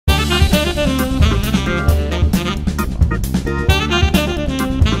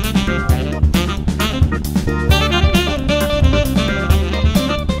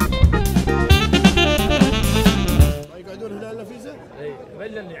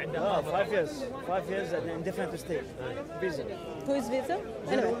Oh, 5 years. 5 years and indefinite stay. Visa. Who is visa?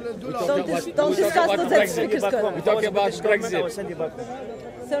 Anyway, talking don't discuss about the Brexit. speakers code. If I was talking a about British government, I Brexit. will send you back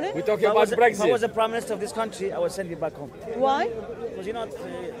home. Sorry? We're talking If I about was- If I was Brexit. the prime minister of this country, I would send you back home. Why? Because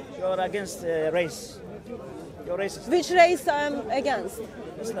you're against race. You're racist. Which race I am against?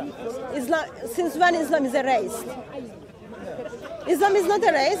 Islam. Islam. Since when Islam is a race? Islam is not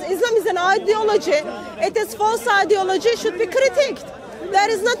a race. Islam is an ideology. It is false ideology. It should be critiqued. There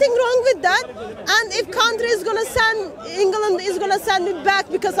is nothing wrong with that. And if country is gonna send England is gonna send me back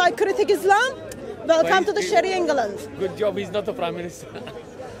because I critique Islam, welcome to the Sharia England. Good job, he's not the prime minister.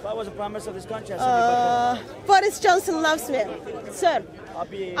 If I was the prime minister of this country, I'd send you back home. Boris Johnson loves me, sir. I'll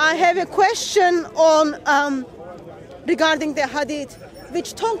be- I have a question on regarding the hadith,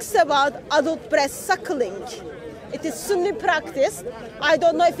 which talks about adult breast suckling. It is Sunni practice. I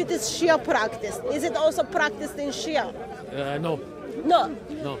don't know if it is Shia practice. Is it also practiced in Shia? No, No.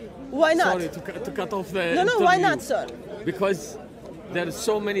 no. Why not? Sorry to cut off the No, why interview. not, sir? Because there are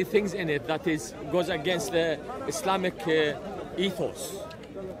so many things in it that goes against the Islamic ethos,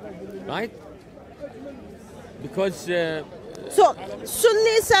 right? Because So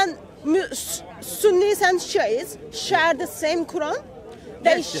Sunnis and Shias share the same Quran.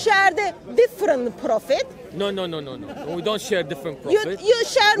 They Yes, yes. share the different prophet. no, we don't share different prophets. You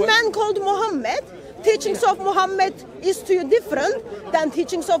share Well- man called Muhammad. Teachings of Muhammad is to you different than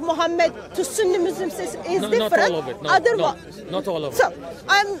teachings of Muhammad to Sunni Muslims is No, different. not all of it. No, not all of So it.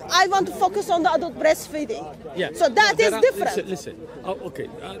 I want to focus on the adult breastfeeding. Yeah. So that There is are- different. Listen. Okay.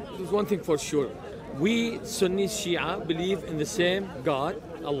 There's one thing for sure. We Sunni Shia believe in the same God,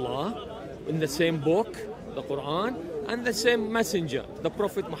 Allah, in the same book, the Quran, and the same messenger, the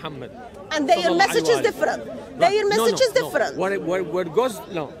Prophet Muhammad. And their Sallallahu message is alaihi wa different. sallam. Their No, message no, is different. Where it goes,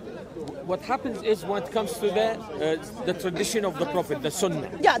 no. What happens is when it comes to the tradition of the Prophet, the Sunnah.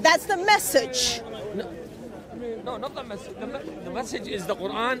 Yeah, that's the message. No, not the message. The message is the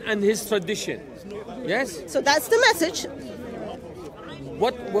Quran and his tradition. Yes. So that's the message.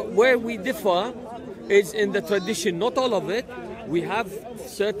 Where we differ is in the tradition, not all of it. We have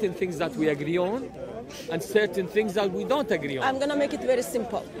certain things that we agree on and certain things that we don't agree on. I'm gonna make it very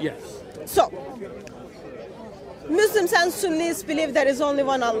simple. Yes. So Muslims and Sunnis believe there is only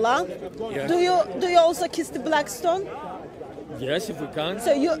one Allah. Yes. Do you also kiss the black stone? Yes, if we can.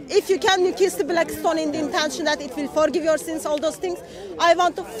 So if you can, you kiss the black stone in the intention that it will forgive your sins, all those things. I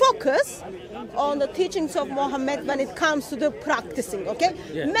want to focus on the teachings of Muhammad when it comes to the practicing, okay?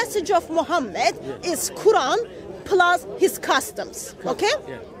 Yeah. Message of Muhammad is Quran plus his customs, okay?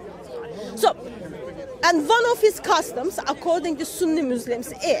 Yeah. So, and one of his customs, according to Sunni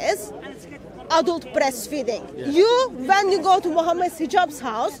Muslims, is adult breastfeeding. Yeah. When you go to Muhammad's hijab's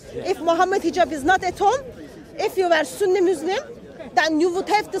house, if Muhammad hijab is not at home, if you were Sunni Muslim, then you would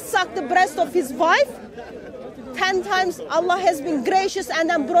have to suck the breast of his wife 10 times. Allah has been gracious and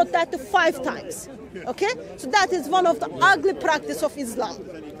then brought that to 5 times. Okay? So that is one of the ugly practice of Islam.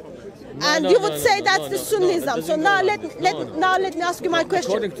 And you would say that's the Sunnism. So now let me ask you my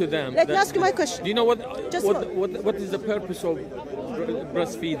question. According to them. Let me ask you my question. Do you know Just what is the purpose of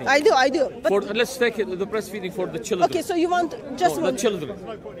breastfeeding? I do. But Let's take it, the breastfeeding for the children. okay, so you want just No, one. the children.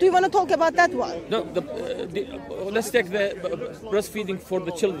 Do you want to talk about that one? No, let's take the breastfeeding for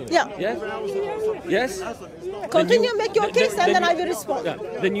the children. Yeah. Yes. Yes. Continue, make your case, and then I will respond. Yeah,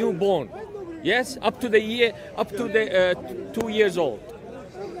 the newborn. Yes, up to the 2 years old.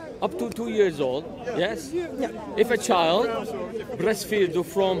 Up to 2 years old. Yes. Yeah. If a child breastfeeds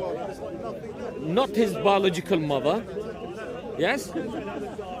from not his biological mother, yes.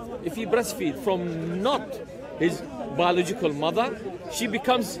 If he breastfeeds from not his biological mother, she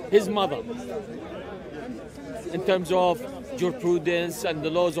becomes his mother. In terms of jurisprudence and the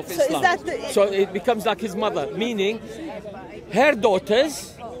laws of So is Islam. that the- So it becomes like his mother, meaning her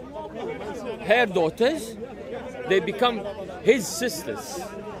daughters, they become his sisters.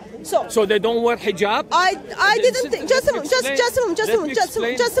 So they don't wear hijab. I didn't think. Just a Let me moment. Just a moment. Just a explain. moment. Just a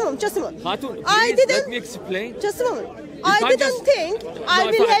moment. Just a moment. Just a moment. Khatun, I please didn't. let me explain. Just a moment. You I can't didn't just- think I No,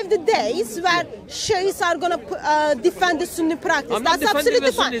 will if I- have the days where Shiites are gonna defend the Sunni practice. I'm not That's defending absolutely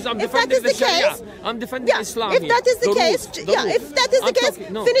the fine. Sunnis, I'm If that defending is the the Sharia. case, I'm defending yeah. Islam If here. that is the case, rules, the yeah. rules. If that is the I'm case,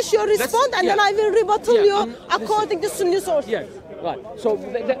 talking- no. finish your Let's- response, and then yeah. I will rebuttal Yeah, you listen. according to Sunni sources. Yes, right. So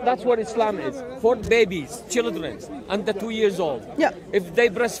that's what Islam is for babies, children under 2 years old. Yeah. If they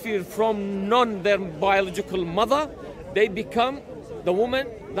breastfeed from their biological mother, they become the woman.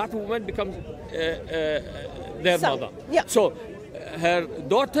 That woman becomes their So, mother. yeah. So her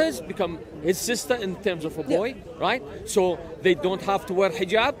daughters become his sister in terms of a boy, right? So they don't have to wear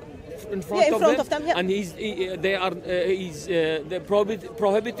hijab in front, in front of them, yeah. and they're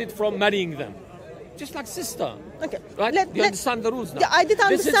prohibited from marrying them, just like sister. Okay. Right? You understand the rules now? Yeah, I did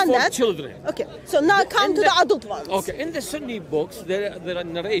understand this is for that. children. Okay. So now come to the adult ones. Okay. In the Sunni books, there are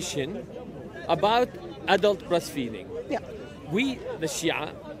narration about adult breastfeeding. Yeah. We, the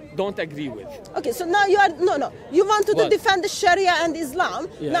Shia, don't agree with. Okay, so now you are you want to What? defend the Sharia and Islam.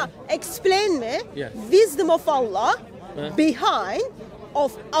 Yeah. Now explain me Yes. wisdom of Allah behind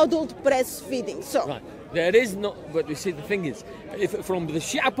of adult breastfeeding. So Right. There is no, but you see, the thing is, if from the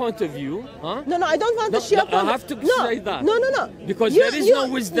Shia point of view, huh? no, I don't want No, the Shia. I have to say that. No. Because You- there is you- no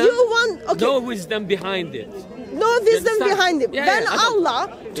wisdom. You want okay. No wisdom behind it. No wisdom understand? behind it. Yeah, When yeah, I don't-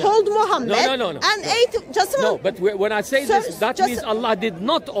 Allah told Muhammad No. and ate just a No, minute. but when I say Sir, this, that just- means Allah did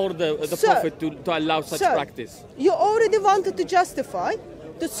not order the Sir, Prophet to allow such Sir, practice. You already wanted to justify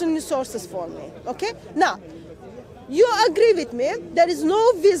the Sunni sources for me. Okay? Now, you agree with me, there is no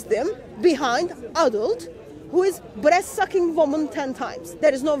wisdom behind adult who is breast sucking woman 10 times.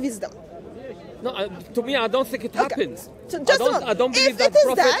 There is no wisdom. No, to me, I don't think it happens. So just a moment. I don't believe If that it is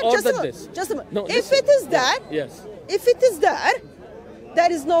Prophet there, just a ordered moment. this. Just a moment. No, if listen. it is there, Yes. if it is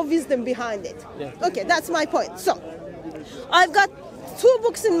there is no wisdom behind it. Yeah. Okay, that's my point. So, I've got 2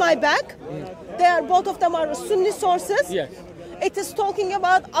 books in my bag. They are both of them are Sunni sources. Yes. It is talking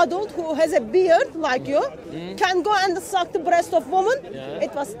about adult who has a beard like you can go and suck the breast of woman. Yeah.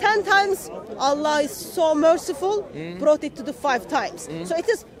 It was 10 times. Allah is so merciful, brought it to the 5 times. So it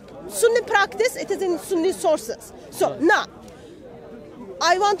is Sunni practice. It is in Sunni sources. So now,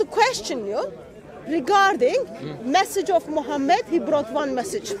 I want to question you regarding message of Muhammad. He brought one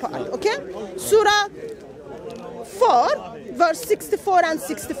message part. Okay, Surah 4, verse 64 and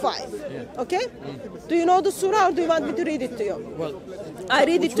 65. Okay, do you know the surah or do you want me to read it to you? Well, I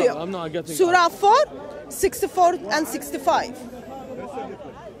read it to you. I'm not getting Surah 4, 64 and 65.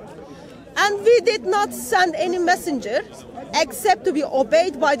 And we did not send any messenger except to be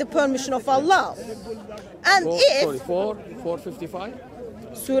obeyed by the permission of Allah. And if 455.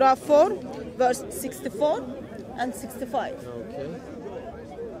 Surah 4, verse 64 and 65. Okay.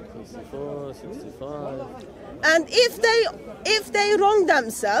 64, 65. And if they wrong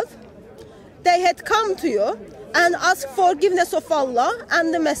themselves, they had come to you and asked forgiveness of Allah,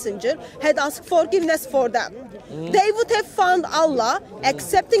 and the messenger had asked forgiveness for them. They would have found Allah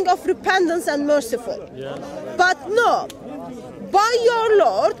accepting of repentance and merciful. Yeah. But no, by your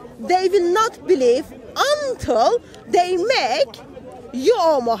Lord, they will not believe until they make you,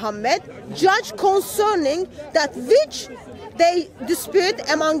 O Muhammad, judge concerning that which they dispute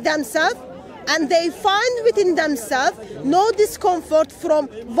among themselves, and they find within themselves no discomfort from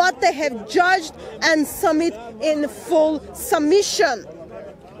what they have judged, and submit in full submission.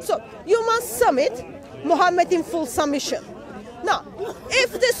 So you must submit Muhammad in full submission. Now,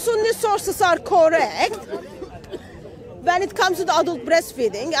 if the Sunni sources are correct, when it comes to the adult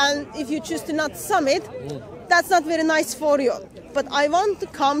breastfeeding, and if you choose to not submit, that's not very nice for you. But I want to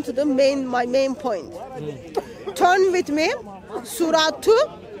come to my main point. Turn with me, Surah 2,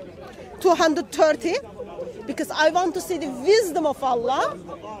 230, because I want to see the wisdom of Allah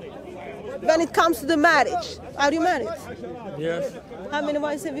when it comes to the marriage. Are you married? Yes. How many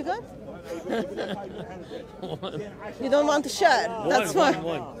wives have you got? You don't want to share. That's One, fine.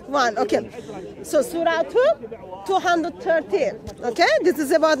 one. One, okay. So Surah 2, 230. Okay, this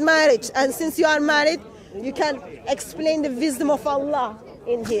is about marriage. And since you are married, you can explain the wisdom of Allah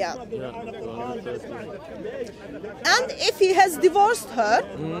in here. And if he has divorced her,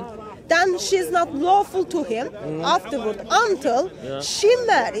 then she is not lawful to him afterward until she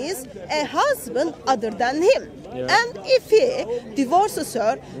marries a husband other than him. And if he divorces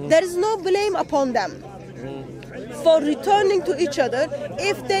her, there is no blame upon them for returning to each other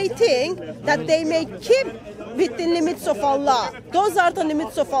if they think that they may keep with the limits of Allah. Those are the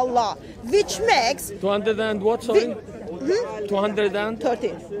limits of Allah, which makes 200 and what, sorry? 230?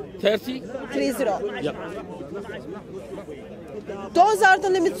 30. 30. Yep. Those are the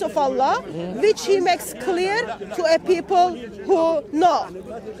limits of Allah, which He makes clear to a people who know.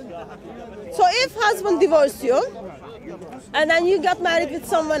 So if husband divorced you, and then you got married with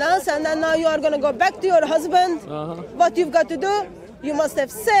someone else, and then now you are going to go back to your husband, what you've got to do, you must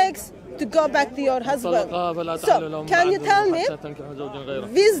have sex to go back to your husband. So, can you tell me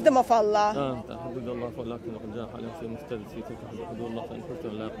wisdom of Allah?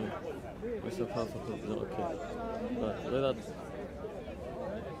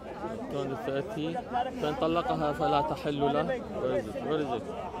 كانت تأتي فإن طلقها فلا تحل له. Where is it?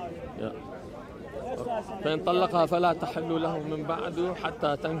 Yeah. فإن طلقها فلا تحل له من بعد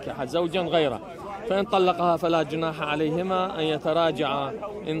حتى تنكح زوجا غيره فإن طلقها فلا جناح عليهما أن يتراجعا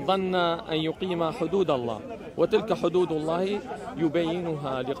إن ظنا أن يقيما حدود الله وتلك حدود الله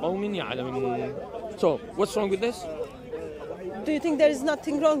يبينها لقوم يعلمون. So, what's wrong with this? Do you think there is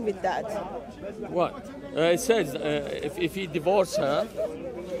nothing wrong with that? What? It says if he divorced her,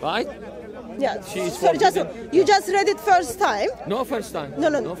 right? Yeah. She is So forbidden. you just read it first time. No first time. No,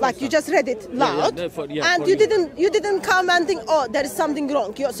 first like you time. just read it loud, yeah, for and you. you didn't come and think, oh, there is something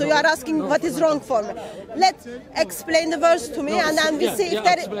wrong. So you are asking what is wrong for me. Let's explain the verse to me, No, and then we yeah, see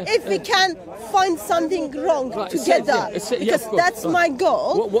yeah, if we can find something wrong Right, together. it says, yeah, Because of course, that's right. my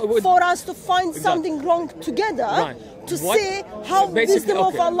goal, What- for us to find Exactly. something wrong together, Right. to What- see how basically, wisdom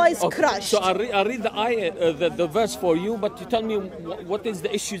of okay. Allah is Okay. crushed. So I'll read the ayah, the verse for you, but you tell me what is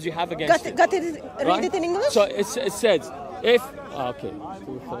the issues you have against it. Got it? Read Right? it in English. So it says, if... okay,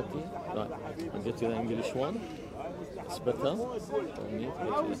 230. Right, I'll get you the English one. It's better.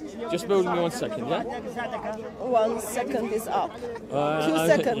 Just bear with me 1 second, yeah? 1 second is up. 2 I-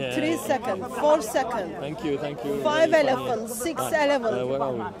 seconds, yeah. 3 seconds, 4 seconds. Thank you. 5 Very funny. elephants, 6 Right, elephants, where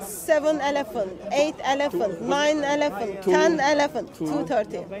are we? 7 elephant, 8 elephant, 9 elephant, 10 elephant,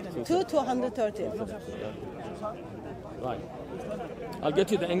 230. 230. Right. I'll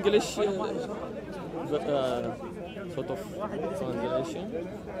get you the English sort of translation.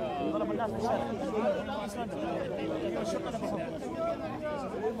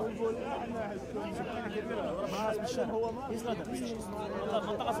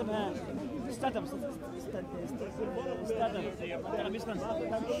 منطقة اسمها ستادم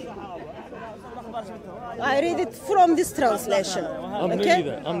I read it from this translation. I'm nearly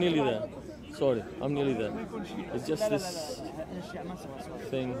there. I'm nearly there. Sorry, I'm nearly there. It's just this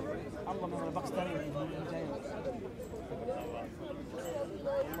thing.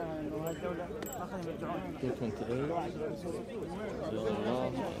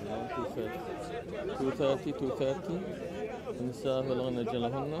 Two thirty. النساء بلغن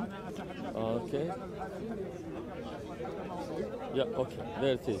أجلهن. Okay. Yeah. Okay.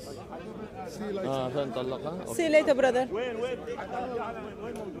 There it is. فانطلقها. Okay. See you later, brother.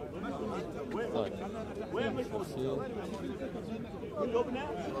 Right.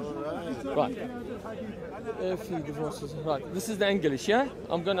 Right. If he divorces, right. This is the English, yeah?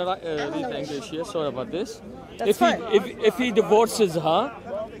 I'm gonna read the English here. Sorry about this. That's fine. If he divorces her,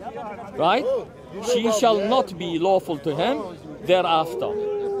 right, she shall not be lawful to him thereafter,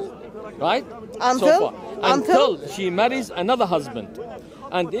 right? Until she marries another husband,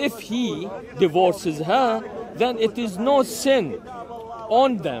 and if he divorces her, then it is no sin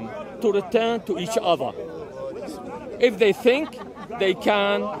on them to return to each other if they think they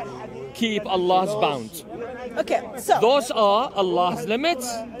can keep Allah's bounds. Okay, so Those are Allah's limits.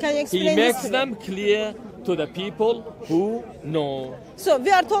 Can you explain He this makes to me? them clear to the people who know. So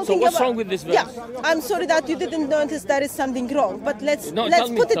we are talking So what's about, wrong with this verse? Yeah, I'm sorry that you didn't notice there is something wrong, but let's No, let's tell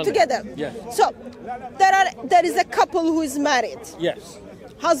me, put it tell me. together. Yeah. So there is a couple who is married, Yes.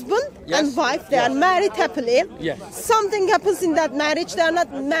 husband Yes. and wife. They Yes. are married happily. Yes. Something happens in that marriage. They are not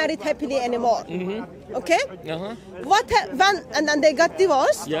married happily anymore. Okay. Uh-huh. And then they got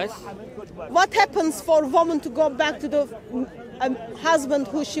divorced. Yes. What happens for a woman to go back to the husband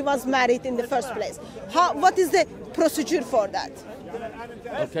who she was married in the first place? What is the procedure for that?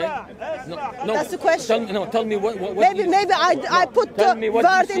 Okay. No. That's the question. Tell me what Maybe I put the tell me what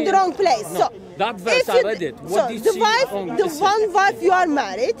word you in see. the wrong place. No, So that verse if I read it. What do you the see wife, wrong the with it? one wife you are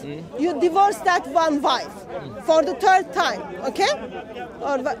married, you divorce that one wife for the third time, okay?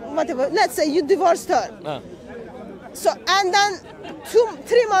 Or whatever. Let's say you divorced her. So and then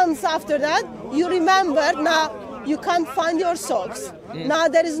 3 months after that, you remember now you can't find your socks. Now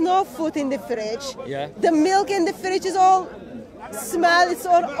there is no food in the fridge. Yeah. The milk in the fridge is all smell, it's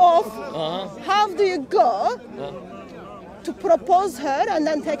all off. How do you go to propose her and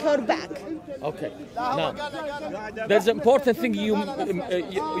then take her back? Okay. Now, there's an important thing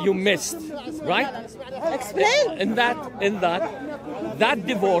you missed, right? Explain. In that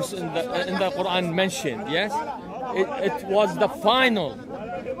divorce in the Quran mentioned, yes, it was the final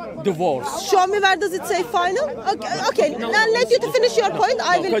divorce. Show me where does it say final? Okay. Now let you to finish your point.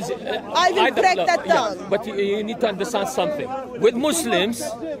 I will break that down. Yeah, but you need to understand something. With Muslims,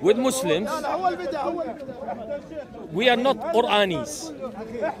 we are not Quranis.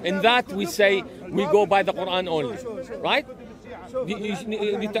 In that we say we go by the Quran only, right?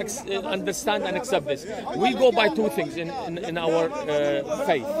 You need to understand and accept this. We go by two things in our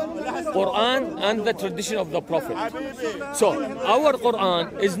faith: Quran and the tradition of the Prophet. So our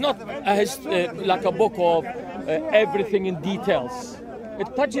Quran is not like a book of everything in details.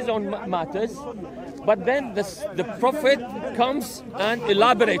 it touches on matters, but then the Prophet comes and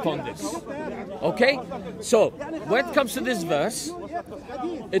elaborate on this. Okay? So, when it comes to this verse,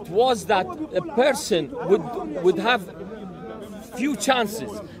 it was that a person would have few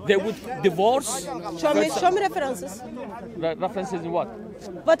chances. They would divorce. Show me references. References in what?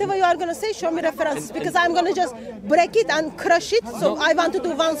 Whatever you are going to say, show me references, because I'm going to just break it and crush it. So I want to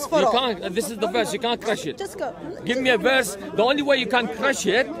do once for You all. can't. This is the verse. You can't crush it. Just go. Give me a verse. The only way you can crush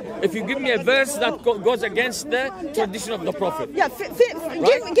it, if you give me a verse that goes against the tradition of the Prophet. Yeah,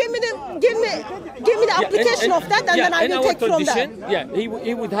 give me the application of that, and then I will take from that. Yeah,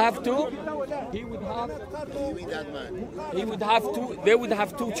 he would have to. They would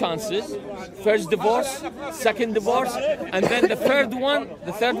have two chances. First divorce, second divorce, and then the third one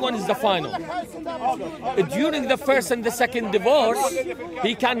is the final. During the first and the second divorce,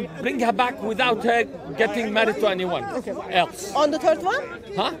 he can bring her back without her getting married to anyone else. On the third one?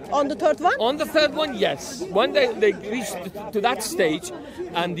 Huh? On the third one? On the third one, yes. When they reach to that stage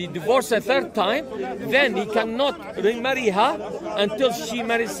and he divorces a third time, then he cannot remarry her until she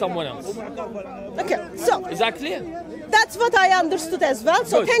marries someone else. Okay, so Is that clear? that's what I understood as well.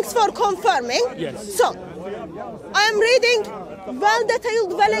 So Good. thanks for confirming. Yes. So I am reading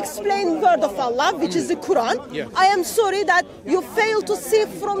well-detailed, well-explained word of Allah, which is the Quran. Yeah. I am sorry that you fail to see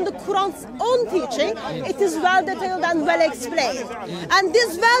from the Quran's own teaching. It is well-detailed and well-explained. And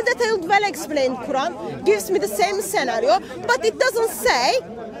this well-detailed, well-explained Quran gives me the same scenario, but it doesn't say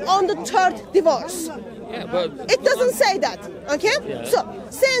on the third divorce. Yeah, but It doesn't say that, okay? Yeah. So,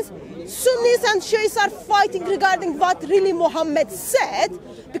 since Sunnis and Shiites are fighting regarding what really Muhammad said,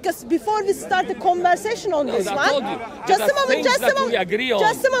 because before we start the conversation on this I one, told you, just there a are moment, things just a that moment, we agree on,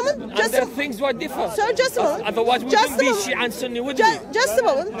 just a moment, and just there a are things were different. Sir, just a moment. Otherwise, we Just wouldn't a be moment. Shia and Sunni, would we? Just a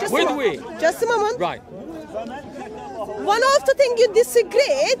moment, just Would a moment. we? Just a moment. Right. One of the things you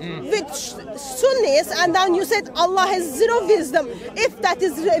disagreed with Sunnis, and then you said Allah has zero wisdom if that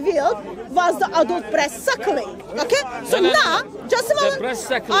is revealed, was the adult breast suckling. Okay? So No, no, now, no. just a The moment. breast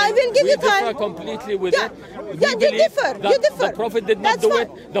suckling, I will give we you time. differ completely with Yeah. it. We Yeah, you believe differ. that You differ. The Prophet did not That's do fine.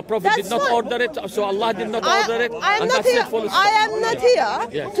 it. The Prophet did That's not fine. order it. So Allah did not order it. I am and not that's here. it, full I stop. am not Yeah. here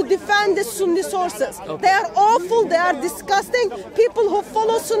Yes. to defend the Sunni sources. They are awful. They are disgusting. People who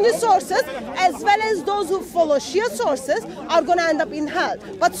follow Sunni sources, as well as those who follow Shia sources, are going to end up in hell.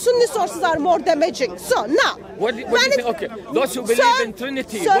 But Sunni sources are more damaging. So now, What do you when think? it- Okay, those who believe Sir, in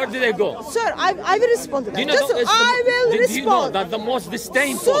Trinity, sir, where do they go? Sir, I will respond to that. Do you know, Just- I will do you know respond. that the most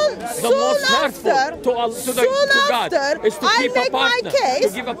disdainful, Soon- the soon most hurtful after- to soon God after, is to I'll keep a make my partner, case. to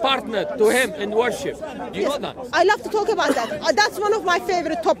give a partner to Him in worship. Do you know that? I love to talk about that. That's one of my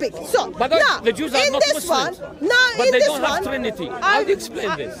favorite topics. So But now, the Jews are in not this Muslims. one, now But in they this don't have one, Trinity. How do you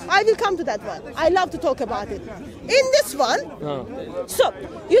explain this? I will come to that one. I love to talk about it. In this one, so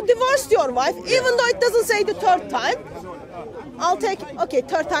you divorced your wife, even though it doesn't say the third time. I'll take, okay,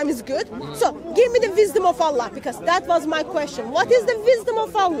 third time is good. So give me the wisdom of Allah, because that was my question. What is the wisdom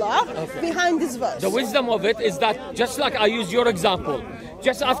of Allah behind this verse? The wisdom of it is that, just like I use your example,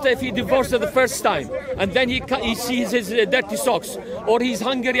 just after if he divorced her the first time, and then he sees his dirty socks, or he's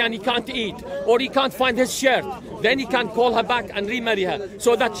hungry and he can't eat, or he can't find his shirt, then he can call her back and remarry her,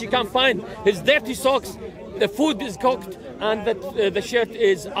 so that she can find his dirty socks, the food is cooked, and the shirt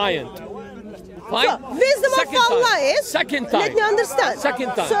is ironed. Fine? So, wisdom Second of Allah time. is. Second time. Let me understand. Second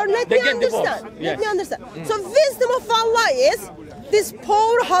time. Sir, let They me get divorced. understand. Yes. Let me understand. So, wisdom of Allah is this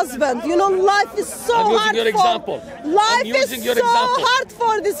poor husband. You know, life is so I'm using hard your for. example. Life I'm using is your so example. hard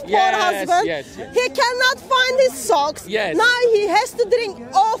for this poor Yes, husband. yes, yes. He cannot find his socks. Yes. Now he has to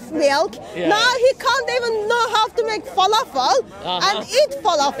drink off milk. Yes. Now he can't even know how to make falafel and eat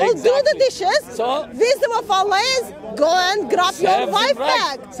falafel. Do the Exactly. dishes. So- wisdom of Allah is go and grab your Serves him wife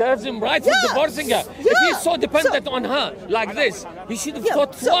right. back. Serves him right for Yeah. divorcing her. If Yeah. he's so dependent So- on her like this, he should have Yeah,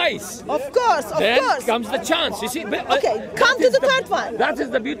 thought so- twice. Of course, of Then course. comes the chance. You see, Okay, that come to is the third one. That is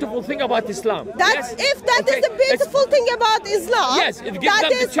the beautiful thing about Islam. That's Yes? if that is Okay, the beautiful thing about Islam. Yes, it gives that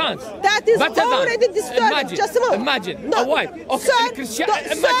them the is- chance. That is Better than- already disturbing. Imagine, Just a moment. imagine No, a wife of sir, Christian. no,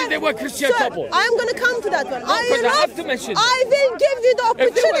 Imagine sir, they were Christian sir, couple. I'm going to come to that one. because I have to mention I will give you the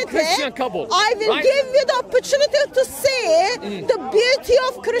If they were opportunity. Christian couple, I will right? give you the opportunity to see the beauty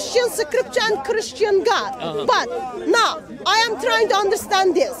of Christian scripture and Christian God. But now I am trying to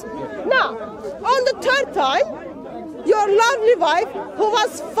understand this. Now, on the third time, your lovely wife who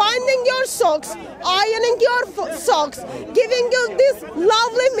was finding your socks, ironing your socks, giving you this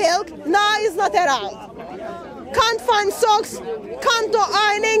lovely milk, now is not around. Can't find socks, can't do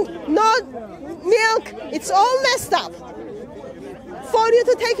ironing, no milk, it's all messed up. For you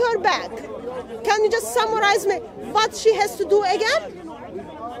to take her back, can you just summarize me what she has to do again?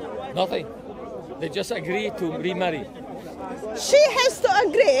 Nothing. They just agree to remarry. She has to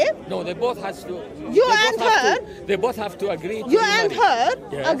agree. No, they both has to. You and her. They both have to agree to You remarry. and her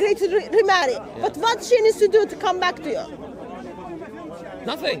Yes. agree to remarry. But what she needs to do to come back to you?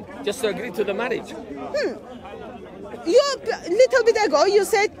 Nothing. Just to agree to the marriage. You little bit ago you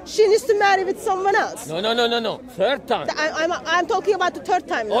said she needs to marry with someone else. No. Third time. I'm talking about the third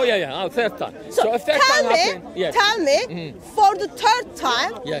time now. Oh yeah. Oh, third time. So if third tell time me, happened, yes. tell me, for the third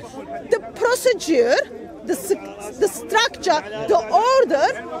time, Yes. the procedure, the structure, the order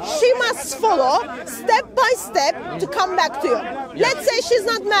she must follow step by step to come back to you. Let's say she's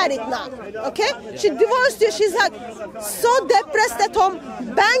not married now, okay? She divorced you. She's like so depressed at home,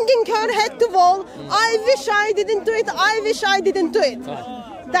 banging her head to wall. I wish I didn't do it. I wish I didn't do it.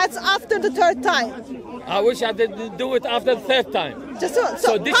 That's after the third time. I wish I didn't do it after the third time. Just so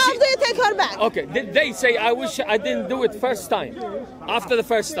So how did do she- you take her back? Okay. Did they say I wish I didn't do it first time? After the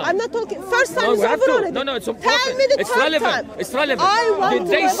first time. I'm not talking. First time No, is we have over to. already. No, it's important. Tell me the It's third relevant. time. It's relevant. I want Did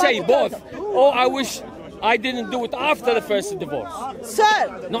to they know about say the both? third time. Oh, I wish I didn't do it after the first divorce.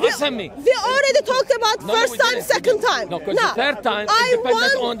 Sir, No, we, answer me. we already talked about No, first we time, didn't. second We didn't. time. No, because the third time is I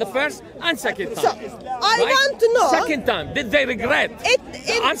dependent want on the first and second So, time. I Right? want to know. Second time, did they regret?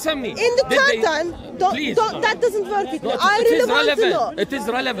 Answer me. In the Did third they- time, Please. that doesn't work with No, me. it I is really want to relevant. know. It is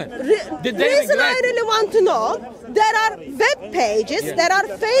relevant. Did The they reason regret? I really want to know, there are web pages, Yeah. there are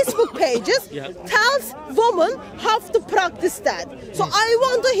Facebook pages, Yeah. tells women how to practice that. So I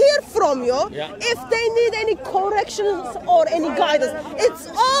want to hear from you Yeah. if they need any corrections or any guidance. It's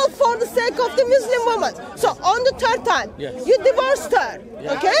all for the sake of the Muslim woman. So on the third time, Yes. you divorced her,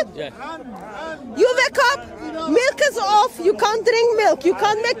 Yeah. okay? Yeah. You wake up, milk is off, you can't drink milk, you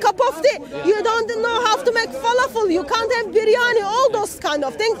can't make cup of tea, you don't know how to make falafel, you can't have biryani, all those kind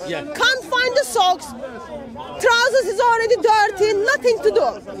of things. Yeah. Can't find the socks, trousers is already dirty, nothing to do.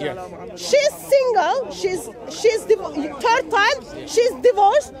 Yeah. She's single, third time, she's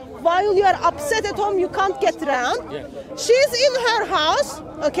divorced, while you are upset at home, you can't get around. Yeah. She's in her house,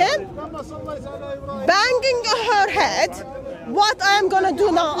 okay, banging her head. What I am gonna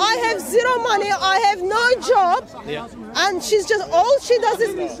do now? I have zero money, I have no job, Yeah. and she's just all she does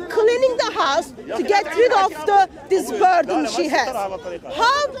is cleaning the house to get rid of this burden she has.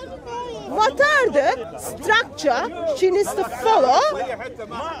 What are the structure she needs to follow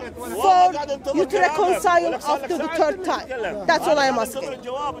for you to reconcile after the third time? That's all I am asking.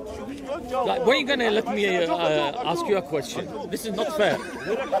 Like, when are you gonna let me ask you a question? This is not fair.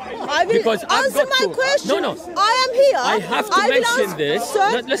 I will Because I've answer got my to- question. No. I am here. I have to will mention answer- this. Sir,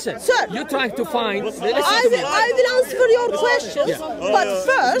 No, listen, sir. you're trying to find. Listen I to me. will answer your questions, Yeah. but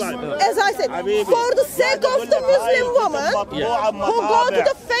first, as I said, for the sake of the Muslim woman who go to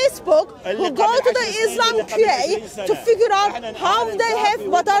the Facebook, who go to the Islam QA to figure out how they have,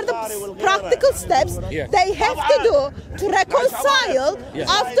 what are the practical steps Yeah. they have to do to reconcile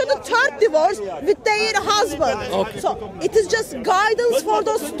Yeah. after the third divorce with their husband. Okay. So it is just guidance for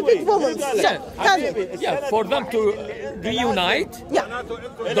those stupid women. So, Yeah. tell me. Yeah, for them to reunite, Yeah.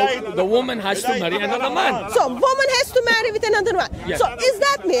 the woman has to marry another man. So woman has to marry with another man. Yeah. So is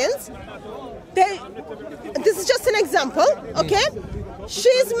that means they? This is just an example, okay?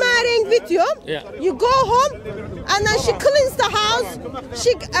 She's marrying with you. Yeah. You go home, and then she cleans the house.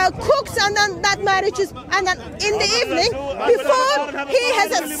 She cooks, and then that marriage is. And then in the evening, before he has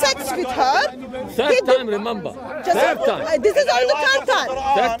a sex with her, he Third did- time, remember. just- Third time. This is on the third time.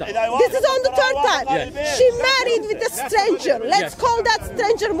 Third time. This is on the third time. Yeah. She married with a stranger. Let's Yes. call that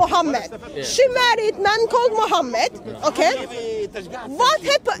stranger Muhammad. Yeah. She married man called Muhammad. Okay. What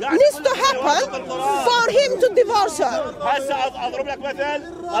needs to happen for him to divorce her? اضرب لك مثل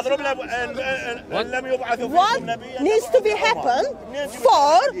اضرب لك ان لم يبعثوا What needs to be happen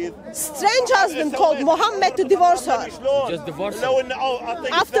for strange husband called Muhammad to divorce her? Just divorce her. لو ان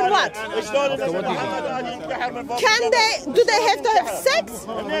اعطيك After what? شلون محمد هذه ينتحر من فوق Do they have to have sex?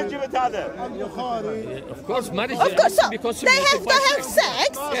 منين جبت هذا؟ Of course, marriage Of course, so because they have to have sex,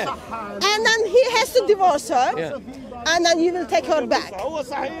 Yeah. and then he has to divorce her, Yeah. and then you will take her back. هو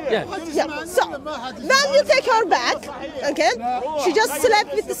صحيح Yeah. Yeah. So when you take her back, okay, she just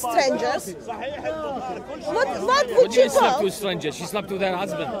slept with the strangers. What What would do you you mean slept call? with strangers? She slept with her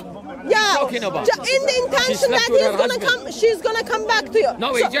husband. Yeah, talking about? in the intention slept that with he's her gonna husband. come, she's gonna come back to you. No,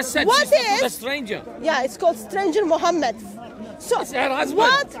 So he just said she what slept with a is? stranger. Yeah, it's called stranger Muhammad. So It's her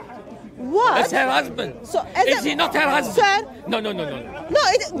husband. What? That's her husband. So, as Is he not her husband? Sir? No. No,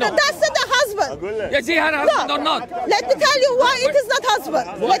 that's not the husband. husband. Is he her husband No. or not? Let me tell you why it is not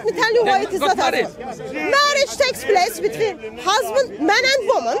husband. Let me tell you why it is Got not married. husband. Marriage takes place between husband, man and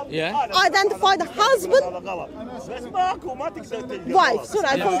woman. Yeah. Identify the husband, بس ماكو ما تقدر تلقى wife. Sorry,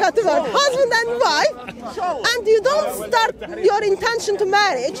 I forgot the word. Husband and wife. And you don't start your intention to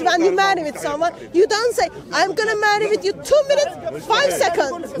marriage when you marry with someone. You don't say, I'm gonna marry with you 2 minutes, 5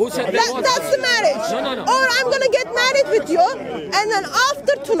 seconds. Who said that was- That's the marriage. No. Or I'm gonna get married with you, and then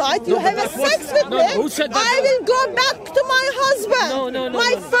after tonight you have a that was- sex with no, me. who said that I was- will go back to my husband. No.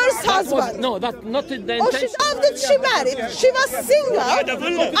 My first That was- husband. No, that's not the Oh, intention. after she married, she was single.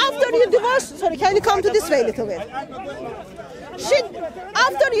 After you divorced, sorry, can you come to this way a little bit?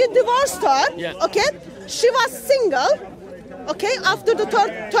 After you divorced her, Yeah. okay, she was single. Okay, after the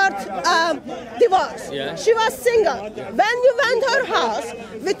third divorce, Yeah. she was single. When you went to her house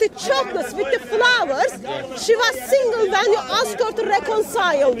with the chocolates, with the flowers, she was single when you asked her to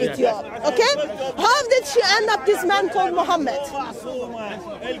reconcile with you. Okay, how did she end up this man called Muhammad?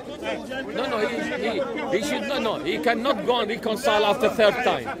 No, he should not. No, he cannot go and reconcile after third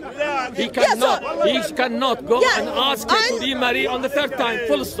time. He cannot. He cannot go Yeah, and ask her to and- remarry on the third time.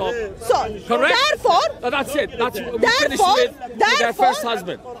 Full stop. So, Correct. therefore, That's it. That's we finished Therefore- with her therefore- first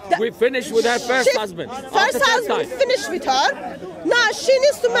husband. Th- We finished with her first She- husband. First after third husband time. finished with her. Now she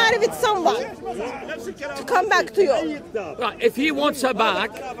needs to marry with someone to come back to you. Right, if he wants her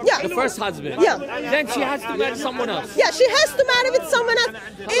back, Yeah. the first husband, Yeah. then she has to marry someone else. Yeah, she has to marry with someone else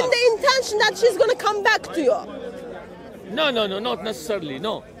in the intention that she's going to come back to you. No, not necessarily.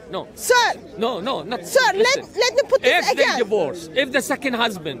 No. Sir, No, not. Sir, listen. let me put this If they again. divorce, if the second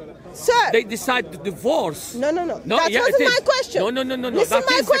husband, Sir. they decide to divorce. No. That yeah, wasn't it is. my question. No. Listen That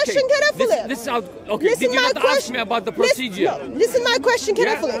my is the question case. carefully. This okay. Listen Did you my not question. ask me about the procedure? Listen my question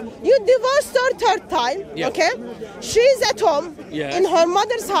carefully. You divorced her third time, Yeah. okay? She's at home Yes. in her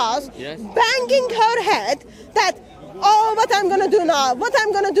mother's house, Yes. banging her head that, oh, what I'm gonna do now? What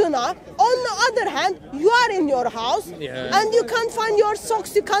I'm gonna do now? On the other hand, you are in your house Yeah. and you can't find your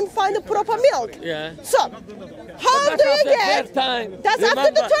socks, you can't find the proper milk. Yeah. So, how That's do you after get? third time. That's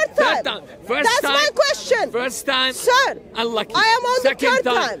after the Remember, third time. First That's time, my question. First time, Sir, unlucky. I am on the Second third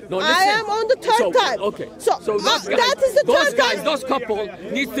time. No, I listen. am on the third So, time. Okay. So, those guys, that is the those third guys, time. those couple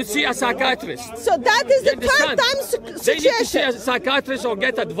need to see a psychiatrist. So that is the You third understand? time They need to see situation. a psychiatrist or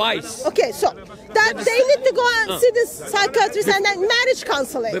get advice. Okay, so that they need to go and see this psychiatrist and then marriage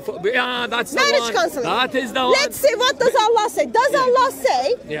counseling. Yeah, that's the Marriage one. counseling. That is the one. Let's see what does Allah say. Does Allah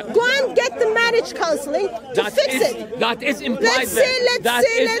say Yeah. go and get the marriage counseling to That fix is- it? That is implied Let's there. see, let's That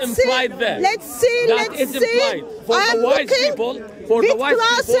see, is let's implied see. there. Let's see, That let's is see. implied. For I'm the wise looking people, for the with wise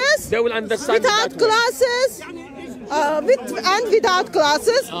glasses, people, they will understand it without that way. glasses. Without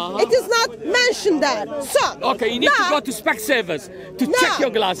glasses, it is not mentioned there. So Okay, you need now, to go to Specsavers to check your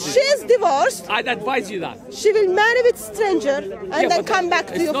glasses. She's divorced. I'd advise you that. She will marry with stranger and Yeah, then but come back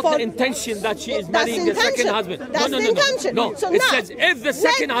to it's you not for the intention that she is That's marrying the second intention. husband. That's no, the intention. No, So it now, says if the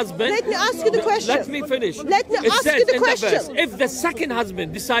second husband. Let me ask you the question. Let me finish. Let me it ask says you the in question. verse, if the second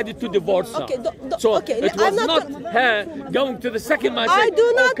husband decided to divorce her. Okay, so okay, it was I'm not not her going to the second man. I saying, do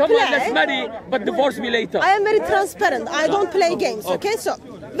oh, not come on, play. let's marry, but divorce me later. I am very transparent. I don't play games. Okay, so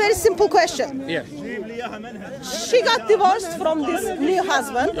very simple question. Yeah. She got divorced from this new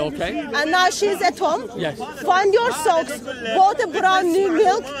husband. Okay. And now she's at home. Yes. Find your socks, bought a brand new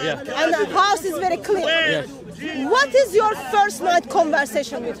milk, Yeah. and the house is very clean. Yes. What is your first night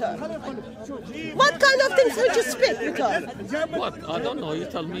conversation with her? What kind of things would you speak with her? What? I don't know. You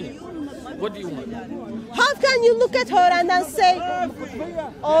tell me. What do you want? How can you look at her and then say,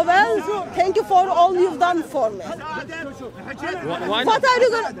 oh well, thank you for all you've done for me? Why What not? are you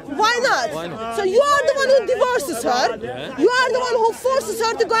gonna? Why not? Why not? So you are the one who divorces her. Yeah. You are the one who forces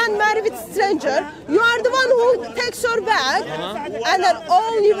her to go and marry with stranger. You are the one who takes her back, and then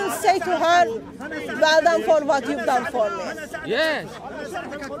all you will say to her, well done for what you've done for me. Yes.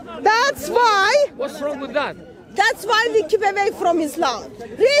 That's why. What's wrong with that? That's why we keep away from Islam.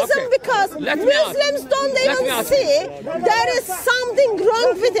 Reason Okay. because Let me ask- Muslims don't let me even ask see there is something wrong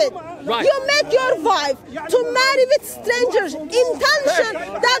with it. Right. You make your wife to marry with strangers, intention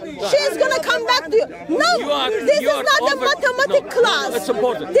that she's gonna come back to you. No, this you is are not a over- mathematic no, class. it's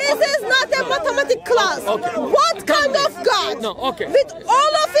important. This is not a mathematic class. Okay. What Tell kind me. of God, No, okay. with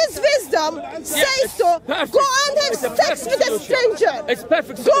all of his wisdom, says it's to perfect. go and have It's a sex perfect with a solution. stranger? It's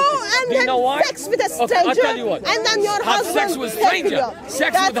perfect Go solution. and Do you know why? have sex with a Okay, stranger, I'll tell you what. and then your Have husband sex with take stranger. you.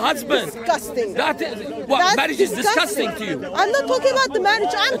 Sex That's with husband. Disgusting. That is what That's marriage is disgusting to you. I'm not talking about the marriage.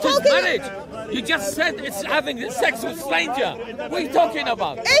 I'm It is talking. marriage. You just said it's having sex with stranger. What are you talking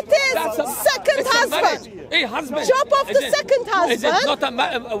about? It is That's second it's a husband. marriage. Hey, husband. Chop off the second Is it husband.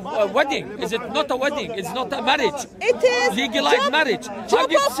 not a wedding? Is it not a wedding? It's not a marriage. It is Legalized marriage. How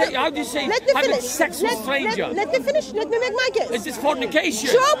do you say Let me having finish. sex with stranger? Let me finish. Let me make my case. Is this fornication?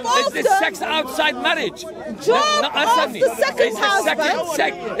 Chop Is off this the- sex outside marriage? Chop Answer off me. the second Is the second husband.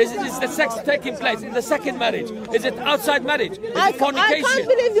 sex? Is the sex taking place in the second marriage? Is it outside marriage? Is I it fornication? can't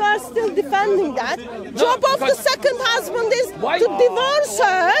believe you are still defending that. Chop off the because- second husband is Why? to divorce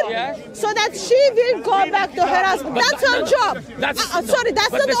her Yeah. so that she will go back to her husband. But That's her no, job. Sorry, that's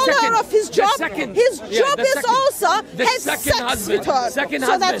but not the all second- of his the job. second- His yeah, job the is second- also the have second sex husband- with her second so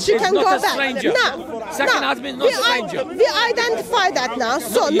that husband she is can not go a back. stranger. Now, Second now, husband is not a stranger. We identify that now.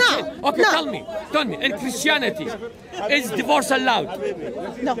 So You now, can't. Okay, now, tell me. In Christianity, is divorce allowed?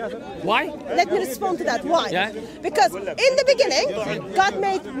 no. Why? Let me respond to that. Why? Yeah. Because in the beginning, God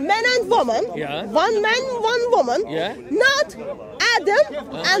made man and woman, Yeah. one man, one woman, Yeah. not Adam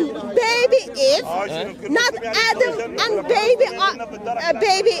and baby Eve, not Adam and baby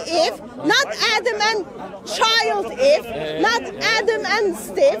Eve, not Adam and child Eve, not Adam and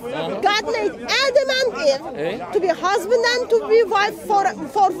Steve. God made Adam and Eve to be husband and to be wife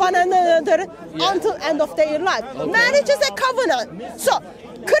for one another until end of their life. Marriage is a covenant. So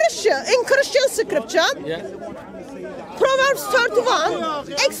in Christian scripture, Yeah. Proverbs 31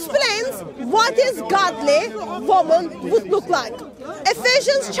 explains what is godly woman would look like.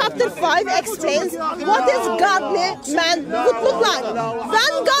 Ephesians chapter 5 explains what is godly man would look like.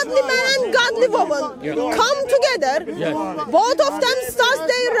 When godly man and godly woman come together, both of them start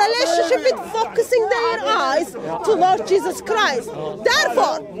their relationship with focusing their eyes to Lord Jesus Christ.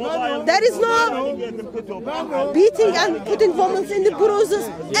 Therefore, there is no beating and putting women in the bruises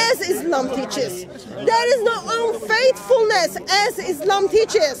as Islam teaches. There is no unfaithfulness as Islam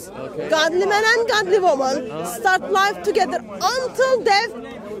teaches. Godly man and godly woman start life together until they've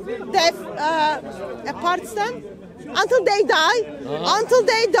apart them, until they die. Until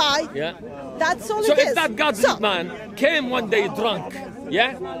they die. Yeah. That's all So it is. if that godly man came one day drunk,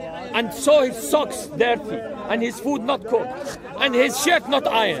 yeah, and saw his socks dirty and his food not cooked and his shirt not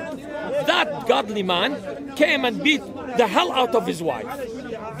ironed, that godly man came and beat the hell out of his wife,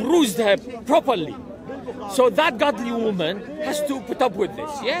 bruised her properly. So that godly woman has to put up with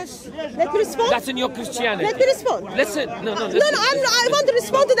this. Yes? Let me respond. That's in your Christianity. Let me respond. Listen, no, No, I want to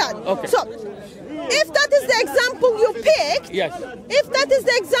respond to that. Okay. So, if that is the example you picked, Yes. if that is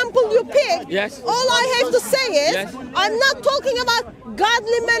the example you picked, Yes. all I have to say is, Yes. I'm not talking about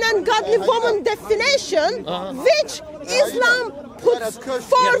godly man and godly woman definition, which Islam puts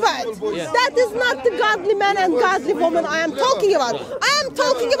forward. Yes. That is not the godly man and godly woman I am talking about. I am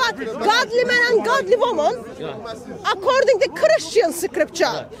talking about godly man and godly woman according to Christian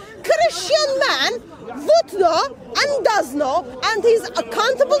scripture. Christian man would know and does know, and he's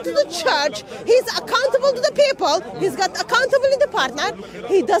accountable to the church, he's accountable to the people, he's got accountability partner.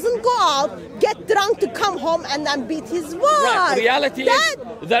 He doesn't go out, get drunk to come home and then beat his wife. Right.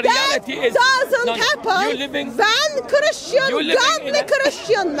 The reality is doesn't no, no. happen You're living- when Christian, You're living godly in a-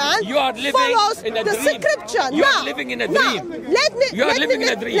 Christian man You are living follows in a the dream. scripture. You are Now, living in a now, dream. Let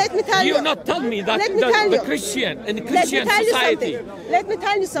me tell you. You not tell me that Let me tell the you. Christian in the Let me Christian tell you society. something. Let me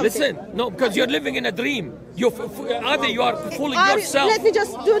tell you something. Listen, no, because you're living in a dream. Either you are fooling Are- yourself. Let me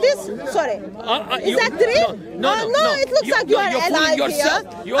just do this. Sorry. Is you- that dream? No, no. It looks like you are you're alive fooling yourself.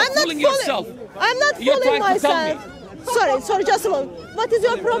 here. You are fooling yourself. I'm not You're fooling trying to tell myself. Sorry, just a moment. What is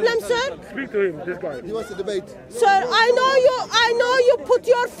your problem, sir? Speak to him, this guy. He wants to debate. Sir, I know you put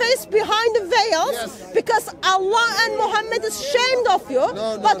your face behind the veils because Allah and Muhammad is ashamed of you.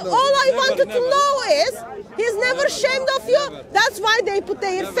 But all I wanted to know is he's never ashamed of you. That's why they put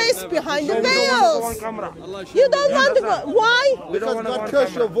their face behind the veils. You don't want to go. Why? Because God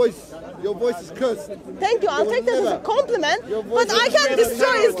cursed your voice. Your voice is cursed. Thank you. I'll take that as a compliment. But I can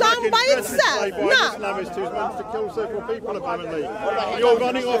destroy Islam by itself. Now, Islamists who's meant to kill several people apparently. You're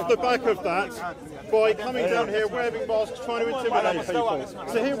running off the back of that by coming down here wearing masks, trying to intimidate people.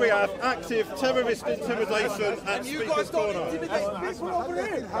 So here we have active terrorist intimidation at Speaker's Corner.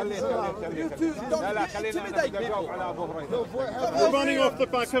 You're running off the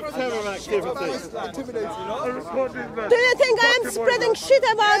back of terror activities. do you think I am spreading shit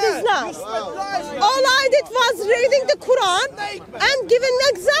about Islam? All I did was reading the Quran and giving an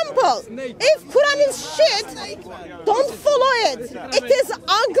example. people, if Quran is shit, don't follow it. It is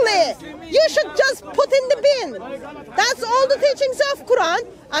ugly. You should just put in the bin. That's all the teachings of Quran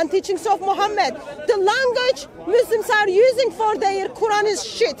and teachings of Muhammad. The language Muslims are using for their Quran is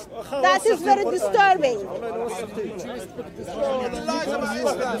shit. That is very disturbing.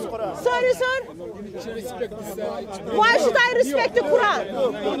 Sorry, sir? Why should I respect the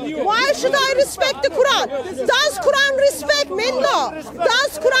Quran? Why should I respect the Quran? Does Quran respect me? No.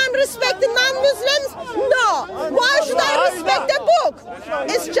 Does Quran respect the non-Muslims? No. Why should I respect the book?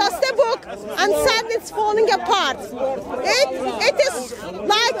 It's just a book and sadly it's falling apart. It is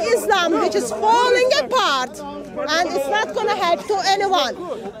like Islam which is falling apart and it's not going to help to anyone.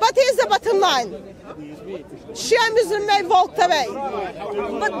 But here's the bottom line. Shia Muslim may walk away.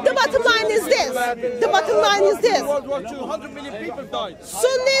 But the bottom line is this. The bottom line is this.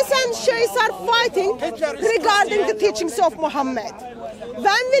 Sunnis and Shiites are fighting regarding the teachings of Muhammad.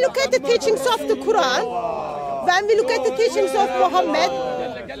 When we look at the teachings of the Quran, when we look at the teachings of Muhammad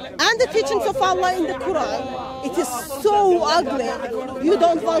and the teachings of Allah in the Quran, it is so ugly. You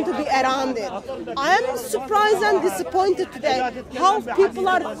don't want to be around it. I am surprised and disappointed today how people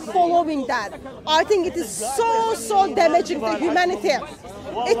are following that. I think it is so damaging to humanity.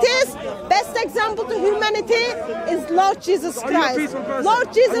 It is best example to humanity is Lord Jesus Christ.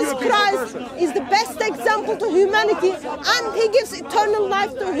 Lord Jesus Christ is the best example to humanity and he gives eternal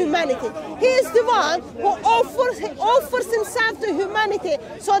life to humanity. He is the one who offers himself to humanity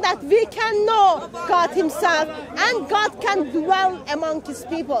so that we can know God himself and God can dwell among his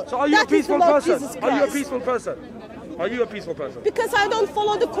people. So are you a peaceful person? Are you a peaceful person? Are you a peaceful person? Because I don't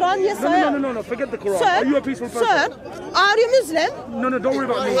follow the Quran, yes I am. No, forget the Quran. Sir, are you a peaceful person? Sir, are you Muslim? No, don't worry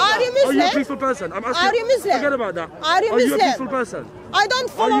about me. Are you Muslim? Are you a peaceful person? I'm asking. Are you Muslim? Forget about that. Are you Muslim? Are you a peaceful person? I don't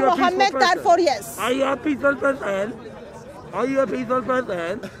follow Muhammad, therefore yes. Are you a peaceful person? Are you a peaceful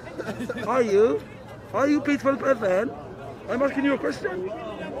person? Are you? Are you a peaceful person? I'm asking you a question.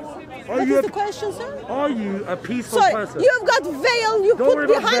 What is the question, sir? Are you a peaceful person? You've got veil, you put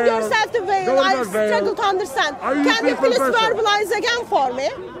behind yourself the veil. I struggle to understand. Can you please verbalize again for me?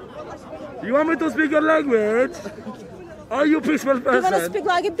 You want me to speak your language? Are you a peaceful person? You want to speak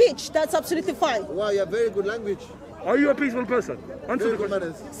like a bitch, that's absolutely fine. Wow, you have very good language. Are you a peaceful person? Answer the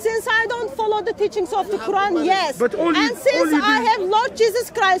question. Since I don't follow the teachings of the Quran, yes. But and since I have Lord Jesus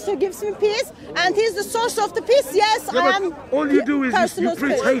Christ who gives me peace, and he's the source of the peace, yes, I am. All you do is you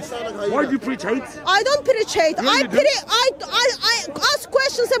preach hate. Why do you preach hate? I don't preach hate. I ask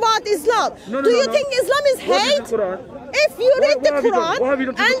questions about Islam. Do you think Islam is hate? If you read the Quran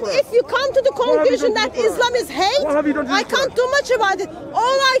and if you come to the conclusion that Islam is hate, I can't do much about it.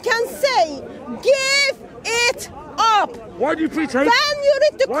 All I can say, give it up. Why do you preach hate? When you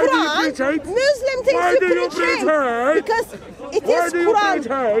read the Quran, Muslim thinks you preach hate. Because it is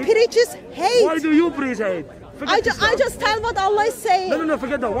Quran preaches hate. Why do you preach hate? I just tell what Allah is saying. No,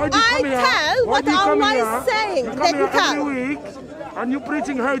 forget that. Why do you come here? I tell what Allah is saying. You come here every week and you're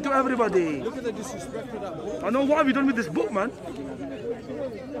preaching hate to everybody. Look at the disrespect for that book. I know what have you done with this book, man?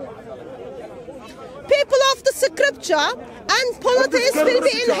 People of the scripture and polytheists will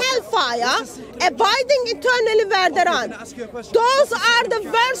be in hellfire, abiding eternally where they run. Those are the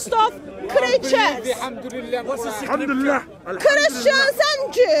worst of creatures. Alhamdulillah. Christians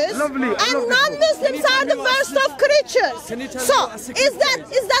and Jews and non-Muslims are the worst of creatures. So, is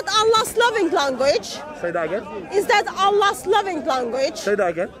that Allah's loving language? Say that again. Is that Allah's loving language? Say that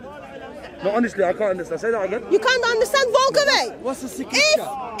again. No, honestly, I can't understand. Say that again. You can't understand? Walk away. What's the secret?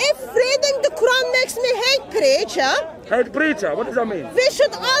 If reading the Quran makes me hate preacher, hate preacher, what does that mean? We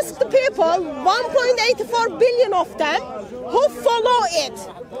should ask the people, 1.84 billion of them, who follow it.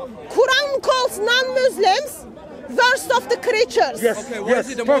 Quran calls non-Muslims worst of the creatures. Yes, yes,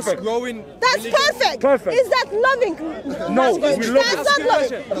 is it the perfect. Most growing That's religion? perfect. Is that loving? No, language? we love That's it. not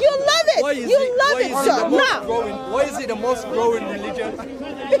loving. You love it. You love it, sir. Now. Why is it the most growing religion?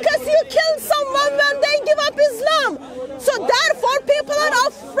 Because you kill someone when they give up Islam. So therefore people are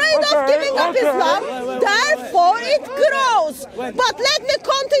afraid of giving up Islam. Therefore it grows. But let me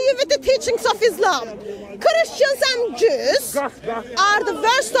come to you with the teachings of Islam. Christians and Jews are the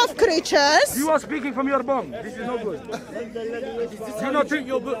worst of creatures. You are speaking from your bomb. This is no good. You're not thinking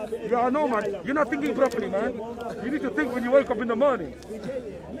your book. Yeah, I know, man. You're not thinking properly, man. You need to think when you wake up in the morning.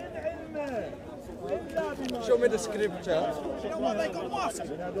 Show me the scripture. You know what? They got mosques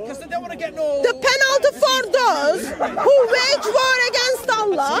because they don't want to get no. The penalty for those who wage war against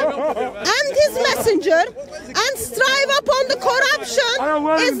Allah and His Messenger and strive upon the corruption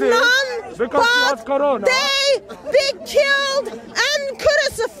is none but they be killed and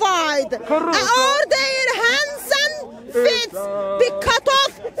crucified, or their hands and feet be cut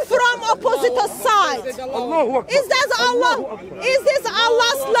off from opposite side. Is this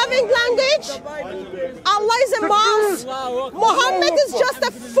Allah's loving language? Allah is a mouse. Muhammad is just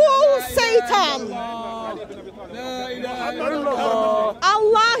a fool Satan.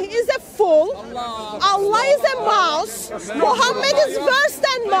 Allah is a fool. Allah is a mouse. Muhammad is worse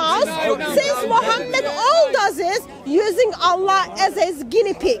than mouse. Since Muhammad all does is using Allah as his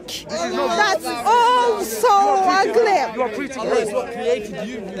guinea pig. That's all so ugly.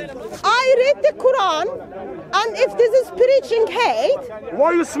 I read the Quran, and if this is preaching hate,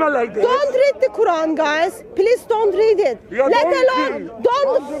 why you smell like this? Don't read the Quran, guys. Please don't read it. Let alone,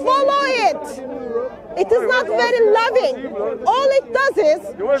 don't follow it. It is not very loving. All it does is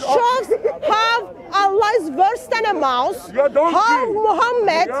shows how Allah is worse than a mouse. How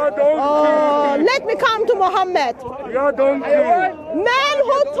Muhammad. Let me come to Muhammad. Man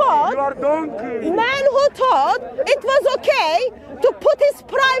who thought it was okay to put his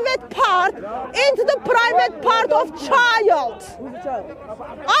private part into the private part of child.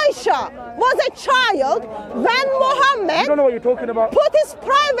 Aisha was a child when Muhammad put his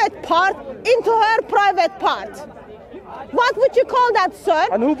private part into her private part. What would you call that, sir?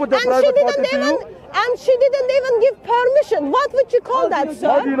 And who put the private part into you? And she didn't even give permission. What would you call that, sir?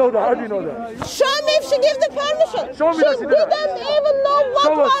 How do you know that? How do you know that? Show me if she gave the permission. Show me she that she did that. didn't even know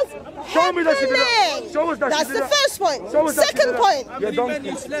what was Show me that she did that. happening. Show us that That's she did the that. first point. Show us that she Second did that. point. Yeah, don't.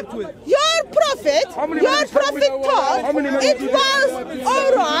 Your prophet thought it was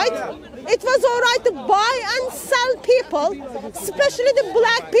alright. It was alright to buy and sell people, especially the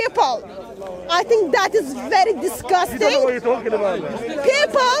black people. I think that is very disgusting. You don't know what you're talking about.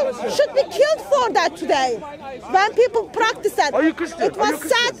 People should be killed for that today. When people practice that, Are you Christian? it was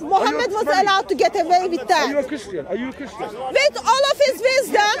sad Muhammad was allowed to get away with Are you a that. Christian? Are you a Christian? With all of his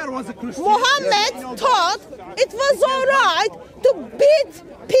wisdom, Muhammad thought it was alright to beat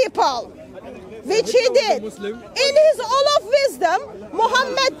people, which he did. In his all of wisdom,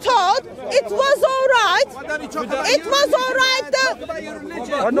 Muhammad thought it was alright. It was alright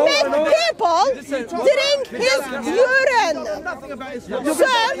to make people drink his urine.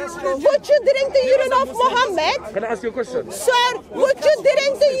 Sir, would you drink the urine of Muhammad? Can I ask you a question? Sir, would you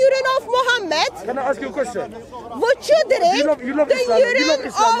drink the urine of Muhammad? Can I ask you a question? Would you drink You love the Islam. You love urine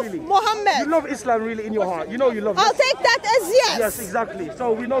Islam of really. Muhammad? You love Islam really in your heart. You know you love I'll it. take that as yes. Yes, exactly.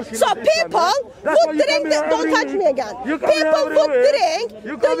 So we know she So loves Islam, people right? That's why would you drink come the, here don't every touch week. me again. You come here People every would week. drink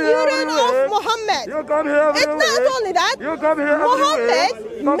You the come here every urine week. of Muhammad. You come here every It's not week. only that. You come here every Muhammad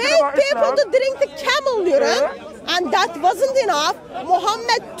week. Talking made about people Islam. to drink the camel urine, and that wasn't enough.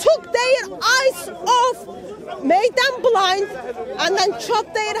 Muhammad took their eyes off, made them blind, and then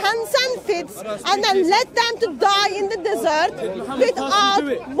chopped their hands and feet, and then let them to die in the desert without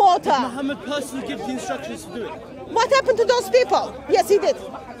water. Muhammad personally gives the instructions to do it. What happened to those people? Yes, he did.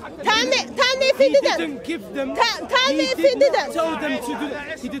 Tell me if he didn't. Didn't give them. Tell me if he didn't. Tell them to do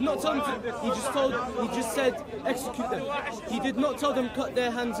it. He did not tell them to. He just said execute them. He did not tell them cut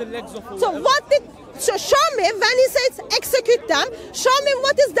their hands and legs off. So so show me when he says execute them, show me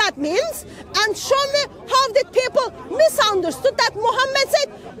what does that means, and show me how did people misunderstood that Muhammad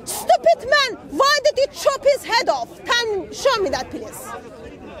said, stupid man, why did you chop his head off? Show me that, please.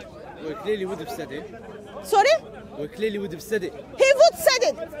 We clearly would have said it. Sorry? We clearly would have said it. He would said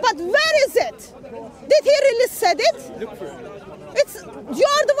it, but where is it? Did he really said it? Look for it.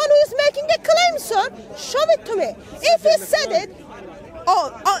 You're the one who is making the claim, sir. Show it to me. If he said it,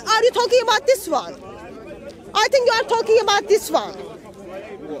 are you talking about this one? I think you are talking about this one.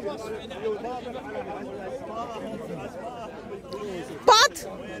 But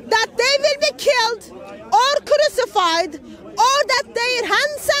that they will be killed or crucified, or that their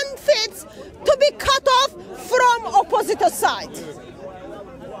hands and feet to be cut off from opposite side.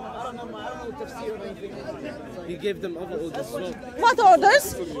 He gave them other orders as well. What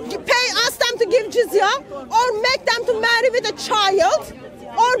orders? Ask them to give jizya, or make them to marry with a child,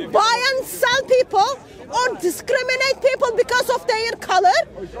 or buy and sell people, or discriminate people because of their color?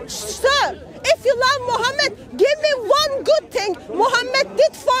 Sir, if you love Muhammad, give me one good thing Muhammad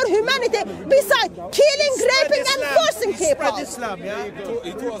did for humanity besides killing, raping, and forcing people. Islam, yeah?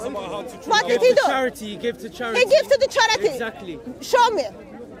 What did he do? Charity. He gave to charity. He gave to the charity. Exactly. Show me.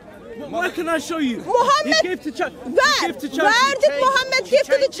 Where can I show you? Muhammad, He gave to charity. where did Muhammad give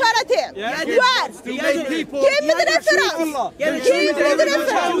to the charity? Yeah. Where? Give me the reference. Give me the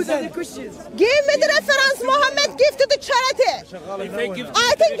reference. Give me the reference Muhammad give to the charity.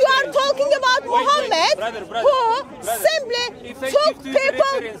 I think you are talking about Muhammad who simply took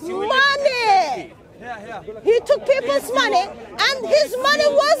people's money. He took people's money, and his money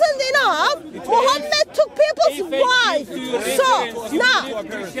wasn't enough. Muhammad took people's wife. So now,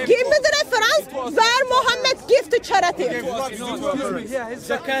 give me the reference where Muhammad give to charity.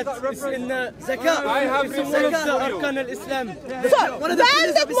 Zakat is in the zakat. I have zakat arkan al-Islam. So when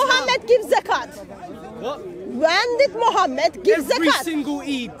did Muhammad give zakat? What? When did Muhammad give Every zakat? single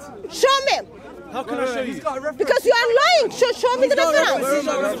Eid. Show me. How can I show you? Because you are lying. Show me the reference.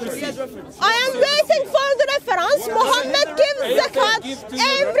 I am waiting for the reference. Muhammad gives zakat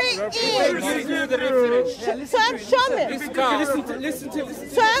every Eid. Sir, show me. Listen to.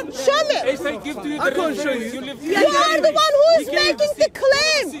 Sir, show me. I can't show you. You are the one who is making the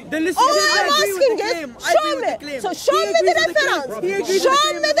claim. Then listen All to I'm asking is, show me. So show me the reference. Show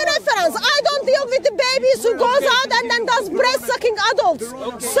me the reference. I don't deal with the babies who goes out and then does breast sucking adults.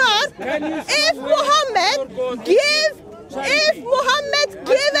 Sir, if Muhammad give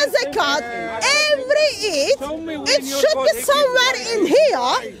a zakat every Eid, it should be somewhere in here,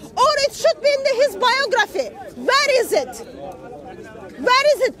 or it should be in his biography. Where is it? Where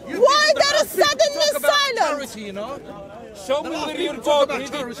is it? Why there is suddenly silence? Show me where your God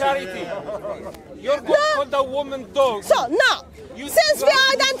did charity. Your God called a woman dog. So now, since we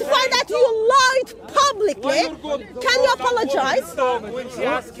identify that you lied publicly, can you apologize? When she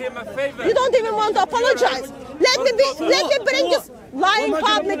asked him a favor. You don't even want to apologize. Let me bring this lying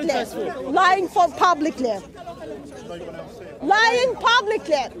publicly. Lying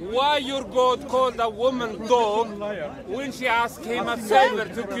publicly. Why your God called a woman dog when she asked him a favor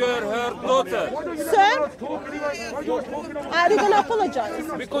to cure her daughter? Sir, are you going to apologize?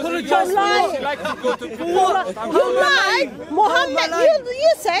 Because you're lying. She likes to go to You lied. Muhammad,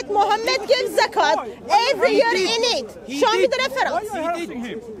 you said Muhammad gives zakat every year in it. Show me the reference.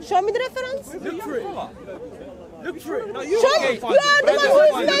 Show me the reference. Look for it. Show me. You are the one who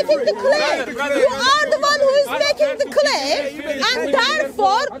is making the claim. You are the one who is making the claim, and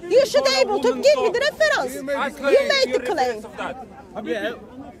therefore you should be able to give me the reference. You made the claim. Yeah.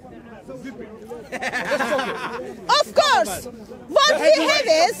 Of course. What we have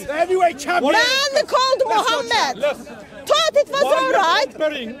is man called Muhammad thought it was alright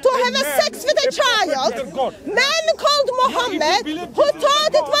to have a sex with a child. Man called Muhammad who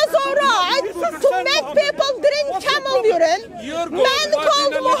thought it was alright to make people drink camel urine. Man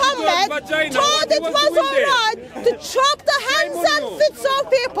called Muhammad thought it was alright to choke the hands and feet of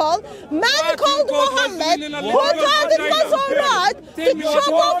people. Man called Muhammad who thought it was alright to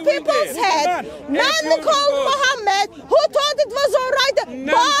chop off people's head. Man called Muhammad who thought it was alright to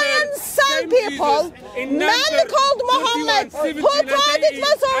buy and sell people. Man called Muhammad who thought it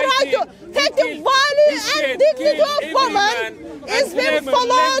was alright to take the value and dignity of woman is being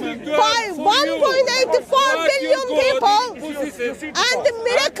followed by 1.84 billion people, and the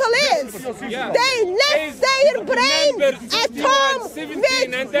miracle is they left their brain at home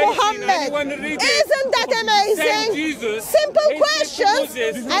with Muhammad. Isn't that amazing? Simple questions,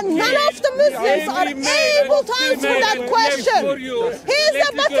 and none of the Muslims are able to answer that question. Here's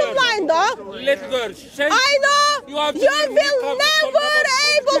the bottom line though. I know you will never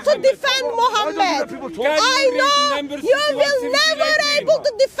able to defend Muhammad. I know you will never able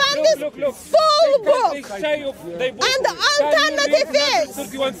to defend this full book. And the alternative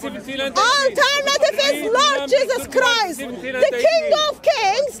is Lord Jesus Christ, the King of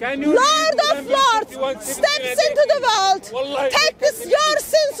Kings, Lord of Lords, steps into the world, takes your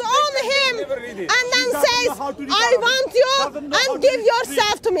sins on him, and then says, I want you and give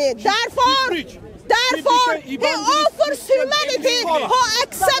yourself to me. Therefore, he offers humanity who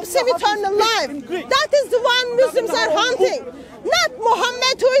accepts him eternal life. That is the one Muslims are hunting. Not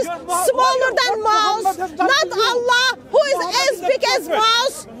Muhammad, who is smaller than mouse. Not Allah, who is as big as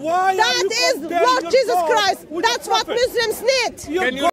mouse. That is Lord Jesus Christ. That's what Muslims need.